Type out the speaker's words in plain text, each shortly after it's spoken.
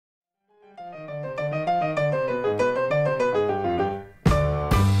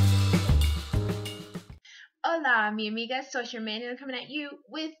mi amiga Social Man, and I'm coming at you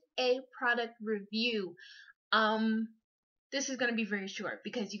with a product review. Um, this is gonna be very short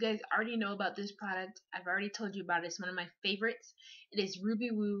because you guys already know about this product. I've already told you about it. It's one of my favorites. It is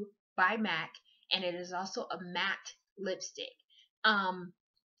Ruby Woo by MAC, and it is also a matte lipstick. Um,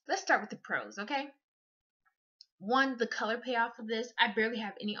 let's start with the pros, okay? One, the color payoff of this, I barely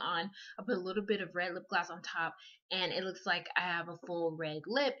have any on. I put a little bit of red lip gloss on top, and it looks like I have a full red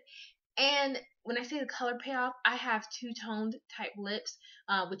lip. And when I say the color payoff, I have two-toned type lips,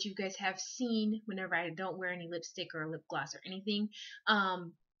 which you guys have seen whenever I don't wear any lipstick or lip gloss or anything.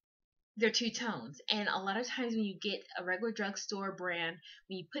 They're two tones, and a lot of times when you get a regular drugstore brand,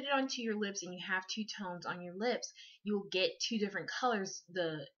 when you put it onto your lips and you have two tones on your lips, you'll get two different colors.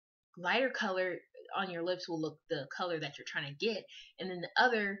 The lighter color on your lips will look the color that you're trying to get, and then the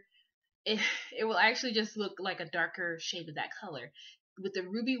other, it will actually just look like a darker shade of that color. With the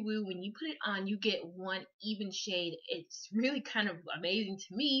Ruby Woo, when you put it on, you get one even shade. It's really kind of amazing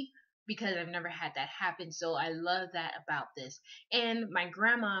to me because I've never had that happen, so I love that about this. And my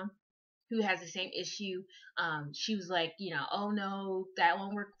grandma, who has the same issue, she was like, oh no, that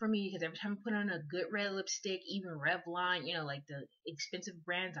won't work for me because every time I put on a good red lipstick, even Revlon, like the expensive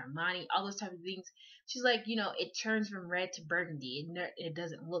brands, Armani, all those type of things, she's like, it turns from red to burgundy. It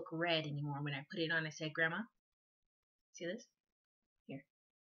doesn't look red anymore when I put it on. I said, Grandma, see this? Here,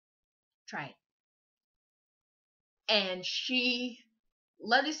 try it. And she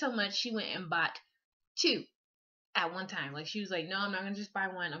loved it so much, she went and bought two at one time. Like, she was like, no, I'm not gonna just buy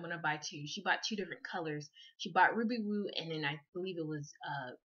one, I'm gonna buy two. She bought two different colors. She bought Ruby Woo, and then I believe it was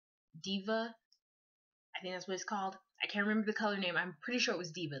Diva. I think that's what it's called. I can't remember the color name. I'm pretty sure it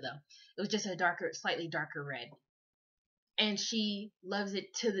was Diva though. It was just a slightly darker red. And she loves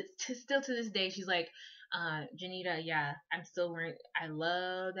it still to this day. She's like, Janita, yeah, I'm still wearing, I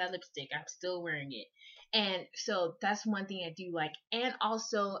love that lipstick. I'm still wearing it. And so that's one thing I do like. And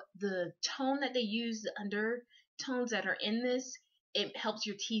also the tone that they use, the undertones that are in this, it helps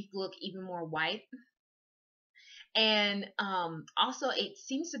your teeth look even more white. And also it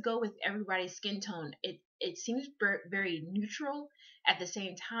seems to go with everybody's skin tone. It seems very neutral. At the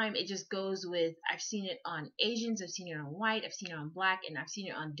same time, it just goes with, I've seen it on Asians, I've seen it on white, I've seen it on black, and I've seen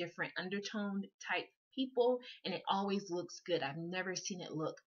it on different undertoned type people, and it always looks good. I've never seen it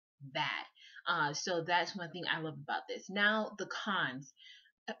look bad. So that's one thing I love about this. Now the cons.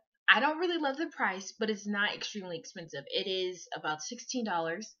 I don't really love the price, but it's not extremely expensive. It is about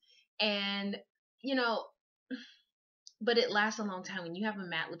 $16, and you know but it lasts a long time. When you have a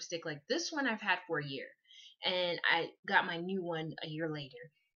matte lipstick like this one, I've had for a year, and I got my new one a year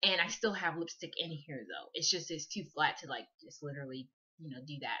later, and I still have lipstick in here though. It's too flat to like just literally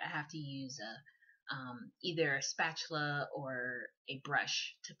do that. I have to use either a spatula or a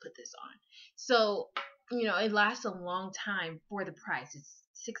brush to put this on. So it lasts a long time for the price. It's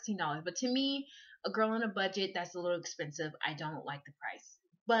 $16, but to me, a girl on a budget, that's a little expensive. I don't like the price.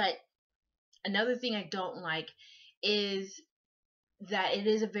 But another thing I don't like is that it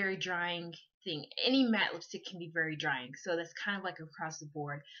is a very drying thing. Any matte lipstick can be very drying, so that's kind of like across the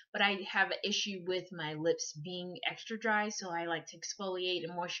board. But I have an issue with my lips being extra dry, so I like to exfoliate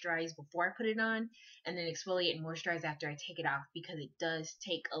and moisturize before I put it on, and then exfoliate and moisturize after I take it off, because it does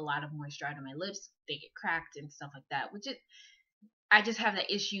take a lot of moisture out of my lips. They get cracked and stuff like that, I just have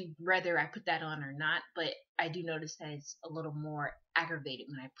that issue whether I put that on or not, but I do notice that it's a little more aggravated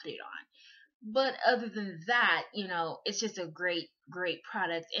when I put it on. But other than that, it's just a great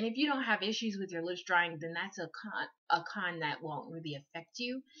product. And if you don't have issues with your lips drying, then that's a con that won't really affect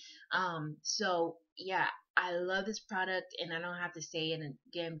you. So yeah, I love this product, and I don't have to say it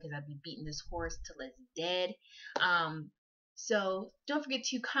again because I'd be beating this horse till it's dead. So don't forget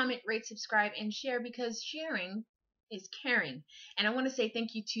to comment, rate, subscribe, and share, because sharing is caring. And I want to say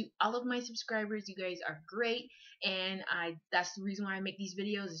thank you to all of my subscribers. You guys are great, and that's the reason why I make these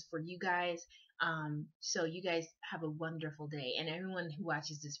videos, is for you guys. So you guys have a wonderful day, and everyone who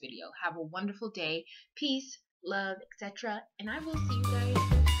watches this video, have a wonderful day. Peace, love, etc. And I will see you guys